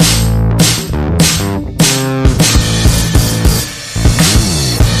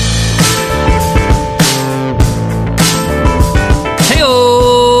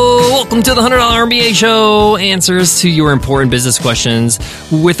Welcome to the $100 MBA Show, answers to your important business questions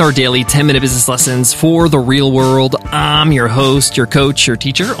with our daily 10-minute business lessons for the real world. I'm your host, your coach, your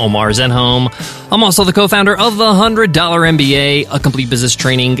teacher, Omar Zenhom. I'm also the co-founder of the $100 MBA, a complete business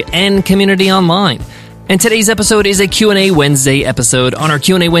training and community online. And today's episode is a Q&A Wednesday episode. On our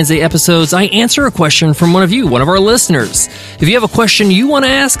Q&A Wednesday episodes, I answer a question from one of you, one of our listeners. If you have a question you want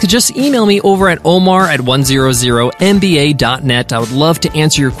to ask, just email me over at omar@100mba.net. I would love to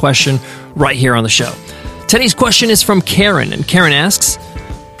answer your question right here on the show. Today's question is from Karen, and Karen asks,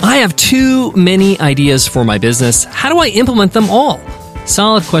 I have too many ideas for my business. How do I implement them all?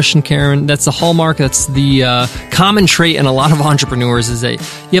 Solid question, Karen. That's the hallmark. That's the common trait in a lot of entrepreneurs is that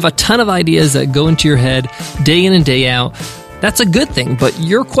you have a ton of ideas that go into your head day in and day out. That's a good thing. But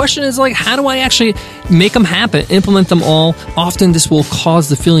your question is like, how do I actually make them happen, implement them all? Often this will cause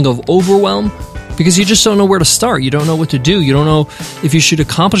the feeling of overwhelm because you just don't know where to start. You don't know what to do. You don't know if you should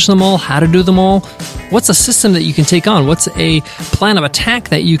accomplish them all, how to do them all. What's a system that you can take on? What's a plan of attack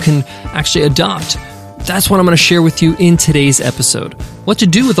that you can actually adopt? That's what I'm going to share with you in today's episode. What to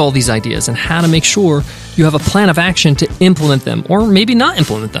do with all these ideas and how to make sure you have a plan of action to implement them or maybe not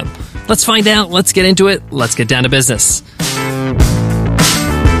implement them. Let's find out. Let's get into it. Let's get down to business.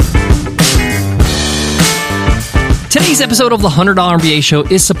 Today's episode of the $100 MBA Show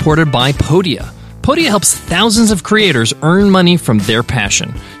is supported by Podia. Podia helps thousands of creators earn money from their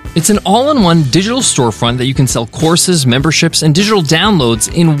passion. It's an all-in-one digital storefront that you can sell courses, memberships, and digital downloads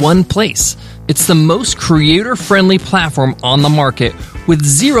in one place. It's the most creator-friendly platform on the market with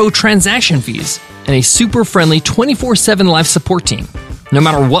zero transaction fees and a super friendly 24/7 live support team, no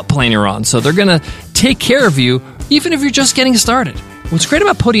matter what plan you're on. So they're going to take care of you even if you're just getting started. What's great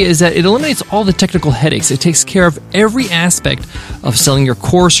about Podia is that it eliminates all the technical headaches. It takes care of every aspect of selling your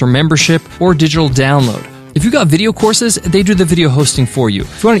course or membership or digital download. If you got video courses, they do the video hosting for you.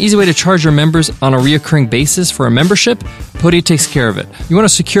 If you want an easy way to charge your members on a reoccurring basis for a membership, Podia takes care of it. You want a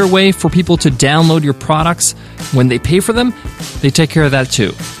secure way for people to download your products when they pay for them? They take care of that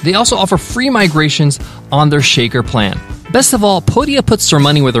too. They also offer free migrations on their Shaker plan. Best of all, Podia puts their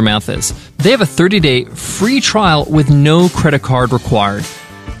money where their mouth is. They have a 30-day free trial with no credit card required.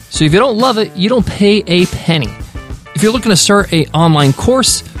 So if you don't love it, you don't pay a penny. If you're looking to start an online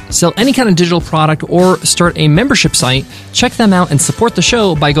course, sell any kind of digital product, or start a membership site, check them out and support the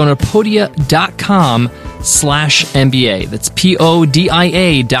show by going to podia.com/MBA. That's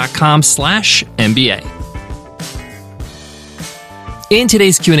PODIA.com/MBA. In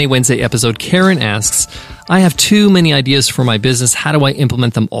today's Q&A Wednesday episode, Karen asks, I have too many ideas for my business. How do I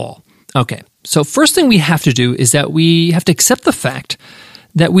implement them all? Okay, so first thing we have to do is that we have to accept the fact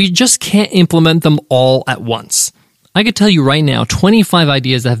that we just can't implement them all at once. I could tell you right now 25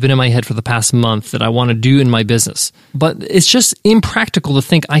 ideas that have been in my head for the past month that I want to do in my business. But it's just impractical to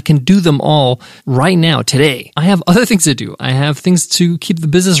think I can do them all right now, today. I have other things to do. I have things to keep the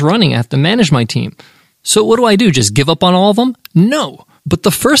business running. I have to manage my team. So what do? Just give up on all of them? No. But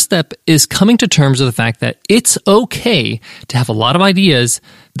the first step is coming to terms with the fact that it's okay to have a lot of ideas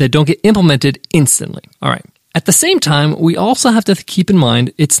that don't get implemented instantly. All right. At the same time, we also have to keep in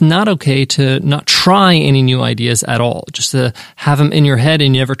mind it's not okay to not try any new ideas at all, just to have them in your head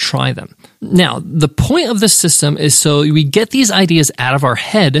and you never try them. Now, the point of this system is so we get these ideas out of our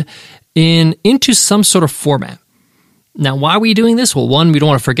head into some sort of format. Now, why are we doing this? Well, one, we don't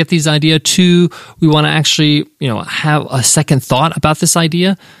want to forget these ideas. Two, we want to actually, have a second thought about this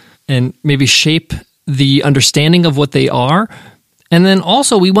idea and maybe shape the understanding of what they are. And then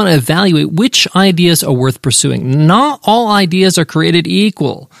also we want to evaluate which ideas are worth pursuing. Not all ideas are created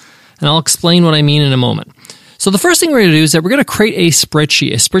equal. And I'll explain what I mean in a moment. So the first thing we're going to do is that we're going to create a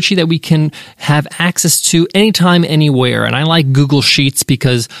spreadsheet that we can have access to anytime, anywhere. And I like Google Sheets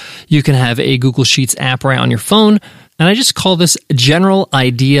because you can have a Google Sheets app right on your phone. And I just call this General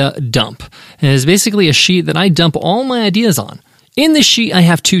Idea Dump. And it's basically a sheet that I dump all my ideas on. In this sheet, I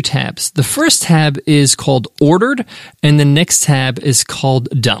have two tabs. The first tab is called Ordered, and the next tab is called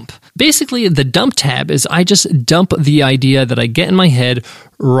Dump. Basically, the Dump tab is I just dump the idea that I get in my head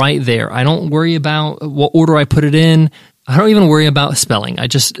right there. I don't worry about what order I put it in. I don't even worry about spelling. I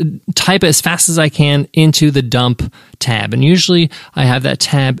just type it as fast as I can into the Dump tab. And usually, I have that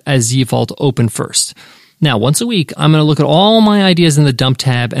tab as default open first. Now, once a week, I'm going to look at all my ideas in the Dump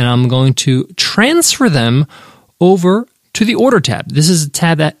tab, and I'm going to transfer them over to the Order tab. This is a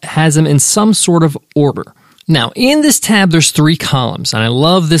tab that has them in some sort of order. Now, in this tab, there's 3 columns, and I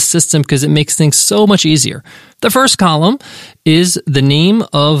love this system because it makes things so much easier. The first column is the name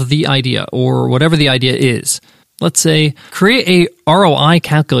of the idea, or whatever the idea is. Let's say, create a ROI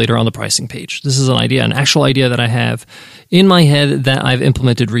calculator on the pricing page. This is an idea, an actual idea that I have in my head that I've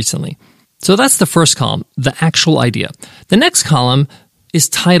implemented recently. So that's the first column, the actual idea. The next column is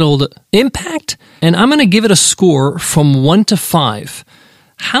titled Impact, and I'm going to give it a score from 1 to 5.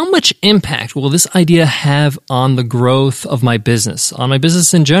 How much impact will this idea have on the growth of my business, on my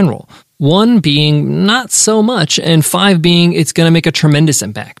business in general? 1 being not so much, and 5 being it's going to make a tremendous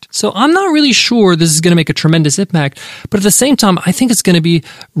impact. So I'm not really sure this is going to make a tremendous impact, but at the same time, I think it's going to be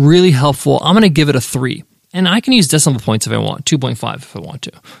really helpful. I'm going to give it a 3. And I can use decimal points if I want, 2.5 if I want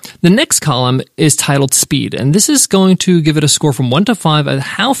to. The next column is titled Speed, and this is going to give it a score from 1 to 5 of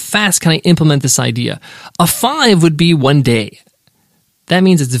how fast can I implement this idea. A 5 would be 1 day. That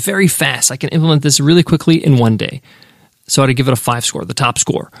means it's very fast. I can implement this really quickly in 1 day. So I'd give it a 5 score, the top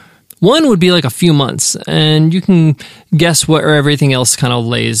score. 1 would be like a few months, and you can guess where everything else kind of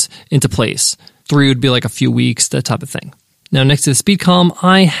lays into place. 3 would be like a few weeks, that type of thing. Now, next to the speed column,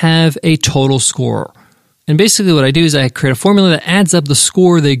 I have a total score. And basically what I do is I create a formula that adds up the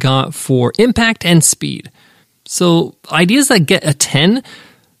score they got for impact and speed. So ideas that get a 10,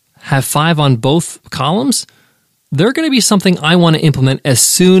 have 5 on both columns, they're going to be something I want to implement as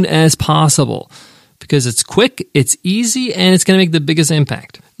soon as possible because it's quick, it's easy, and it's going to make the biggest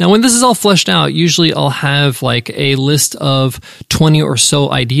impact. Now, when this is all fleshed out, usually I'll have like a list of 20 or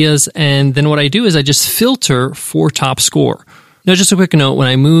so ideas, and then what I do is I just filter for top score. Now, just a quick note, when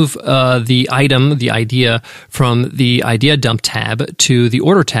I move the idea, from the idea dump tab to the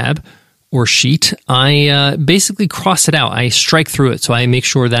order tab or sheet, I basically cross it out. I strike through it, so I make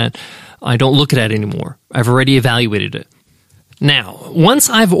sure that I don't look at it anymore. I've already evaluated it. Now, once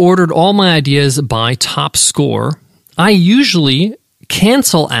I've ordered all my ideas by top score, I usually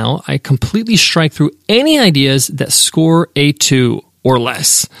cancel out, I completely strike through any ideas that score a 2 or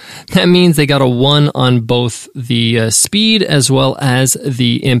less. That means they got a 1 on both the speed as well as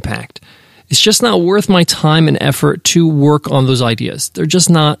the impact. It's just not worth my time and effort to work on those ideas. They're just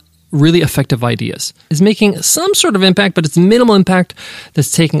not really effective ideas. It's making some sort of impact, but it's minimal impact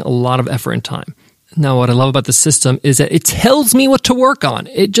that's taking a lot of effort and time. Now, what I love about the system is that it tells me what to work on.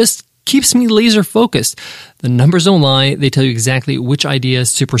 It just keeps me laser focused. The numbers don't lie. They tell you exactly which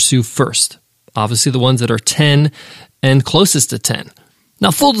ideas to pursue first. Obviously, the ones that are 10 and closest to 10. Now,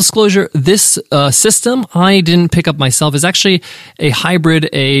 full disclosure, this system I didn't pick up myself. It's actually a hybrid,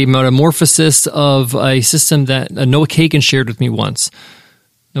 a metamorphosis of a system that Noah Kagan shared with me once.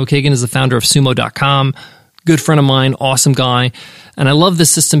 Noah Kagan is the founder of sumo.com, good friend of mine, awesome guy. And I love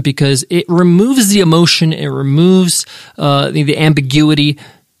this system because it removes the emotion, it removes the ambiguity,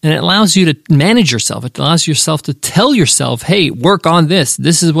 and it allows you to manage yourself. It allows yourself to tell yourself, hey, work on this.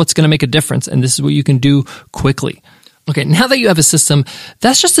 This is what's going to make a difference, and this is what you can do quickly. Okay, now that you have a system,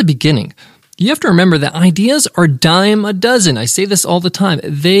 that's just the beginning. You have to remember that ideas are dime a dozen. I say this all the time.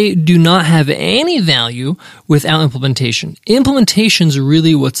 They do not have any value without implementation. Implementation is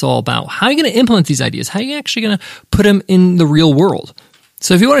really what it's all about. How are you going to implement these ideas? How are you actually going to put them in the real world?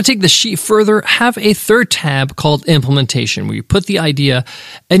 So if you want to take the sheet further, have a third tab called implementation, where you put the idea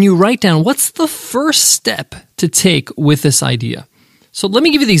and you write down what's the first step to take with this idea. So let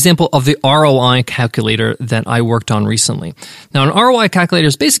me give you the example of the ROI calculator that I worked on recently. Now, an ROI calculator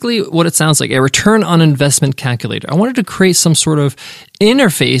is basically what it sounds like, a return on investment calculator. I wanted to create some sort of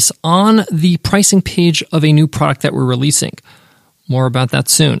interface on the pricing page of a new product that we're releasing. More about that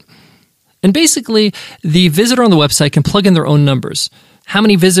soon. And basically, the visitor on the website can plug in their own numbers. How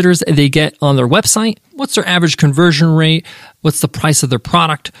many visitors they get on their website, what's their average conversion rate, what's the price of their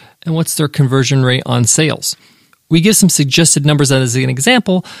product, and what's their conversion rate on sales. We give some suggested numbers as an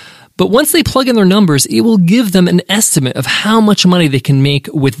example, but once they plug in their numbers, it will give them an estimate of how much money they can make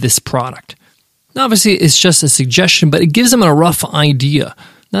with this product. Now, obviously, it's just a suggestion, but it gives them a rough idea.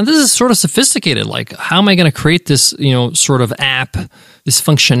 Now, this is sort of sophisticated. Like, how am I going to create this, sort of app, this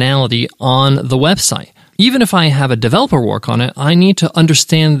functionality on the website? Even if I have a developer work on it, I need to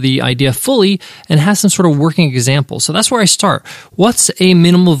understand the idea fully and have some sort of working example. So that's where I start. What's a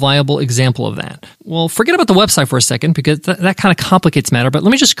minimal viable example of that? Well, forget about the website for a second because that kind of complicates matter, but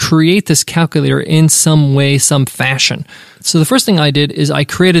let me just create this calculator in some way, some fashion. So the first thing I did is I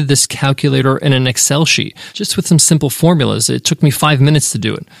created this calculator in an Excel sheet, just with some simple formulas. It took me 5 minutes to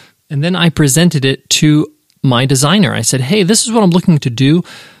do it. And then I presented it to my designer. I said, hey, this is what I'm looking to do.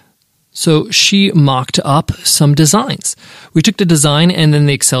 So she mocked up some designs. We took the design and then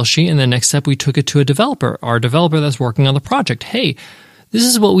the Excel sheet, and the next step we took it to a developer, our developer that's working on the project. Hey, this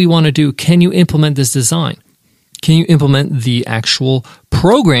is what we want to do. Can you implement this design? Can you implement the actual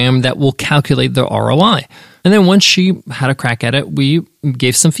program that will calculate the ROI? And then once she had a crack at it, we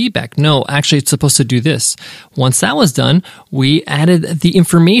gave some feedback. No, actually, it's supposed to do this. Once that was done, we added the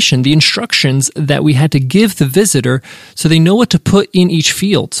information, the instructions that we had to give the visitor so they know what to put in each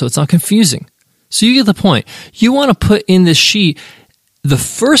field so it's not confusing. So you get the point. You want to put in this sheet the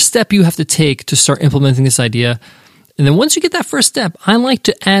first step you have to take to start implementing this idea. And then once you get that first step, I like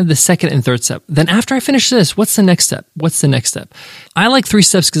to add the second and third step. Then after I finish this, what's the next step? What's the next step? I like 3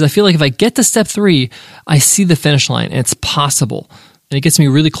 steps because I feel like if I get to step 3, I see the finish line and it's possible. And it gets me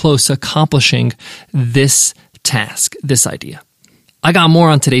really close to accomplishing this task, this idea. I got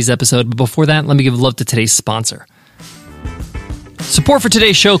more on today's episode, but before that, let me give love to today's sponsor. Support for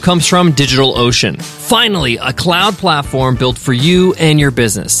today's show comes from DigitalOcean. Finally, a cloud platform built for you and your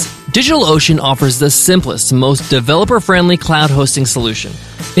business. DigitalOcean offers the simplest, most developer-friendly cloud hosting solution.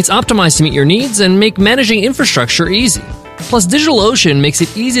 It's optimized to meet your needs and make managing infrastructure easy. Plus, DigitalOcean makes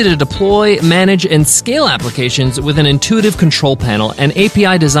it easy to deploy, manage, and scale applications with an intuitive control panel and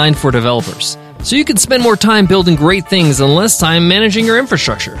API designed for developers. So you can spend more time building great things and less time managing your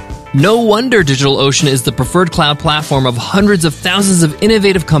infrastructure. No wonder DigitalOcean is the preferred cloud platform of hundreds of thousands of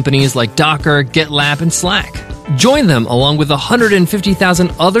innovative companies like Docker, GitLab, and Slack. Join them along with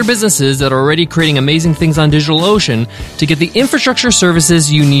 150,000 other businesses that are already creating amazing things on DigitalOcean to get the infrastructure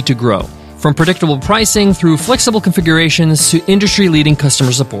services you need to grow. From predictable pricing through flexible configurations to industry-leading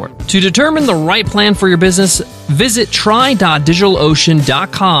customer support. To determine the right plan for your business, visit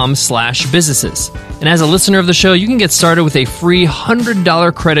try.digitalocean.com/businesses. And as a listener of the show, you can get started with a free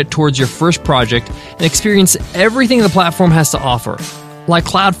 $100 credit towards your first project and experience everything the platform has to offer, like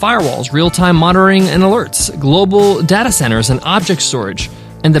cloud firewalls, real-time monitoring and alerts, global data centers, and object storage,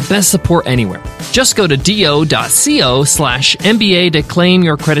 and the best support anywhere. Just go to do.co/MBA to claim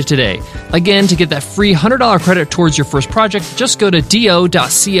your credit today. Again, to get that free $100 credit towards your first project, just go to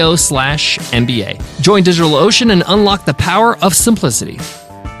do.co/MBA. Join DigitalOcean and unlock the power of simplicity.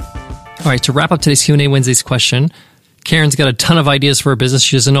 All right, to wrap up today's Q&A Wednesday's question, Karen's got a ton of ideas for her business.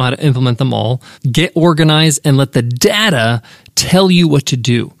 She doesn't know how to implement them all. Get organized and let the data tell you what to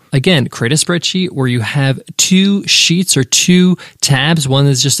do. Again, create a spreadsheet where you have 2 sheets or 2 tabs. One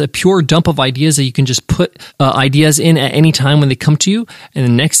is just a pure dump of ideas that you can just put ideas in at any time when they come to you. And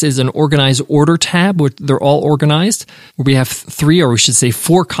the next is an organized order tab where they're all organized, where we have 3, or we should say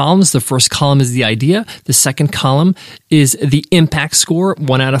 4 columns. The first column is the idea. The second column is the impact score,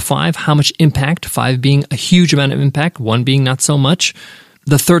 1 out of 5. How much impact? 5 being a huge amount of impact, 1 being not so much.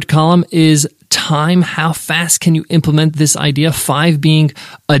 The third column is time. How fast can you implement this idea? 5 being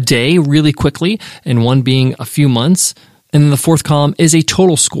a day really quickly and 1 being a few months. And then the fourth column is a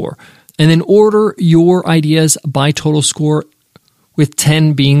total score. And then order your ideas by total score with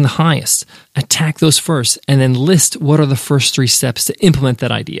 10 being the highest. Attack those first and then list what are the first 3 steps to implement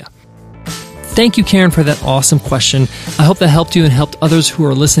that idea. Thank you, Karen, for that awesome question. I hope that helped you and helped others who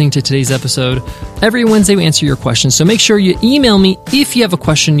are listening to today's episode. Every Wednesday, we answer your questions, so make sure you email me if you have a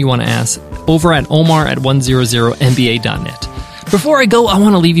question you want to ask over at omar@100mba.net. Before I go, I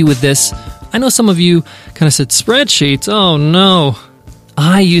want to leave you with this. I know some of you kind of said, spreadsheets, oh no.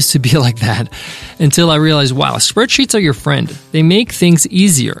 I used to be like that until I realized, wow, spreadsheets are your friend. They make things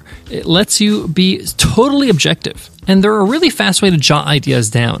easier. It lets you be totally objective. And they're a really fast way to jot ideas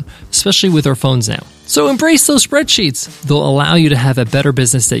down, especially with our phones now. So embrace those spreadsheets. They'll allow you to have a better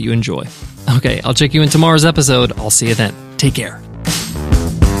business that you enjoy. Okay, I'll check you in tomorrow's episode. I'll see you then. Take care.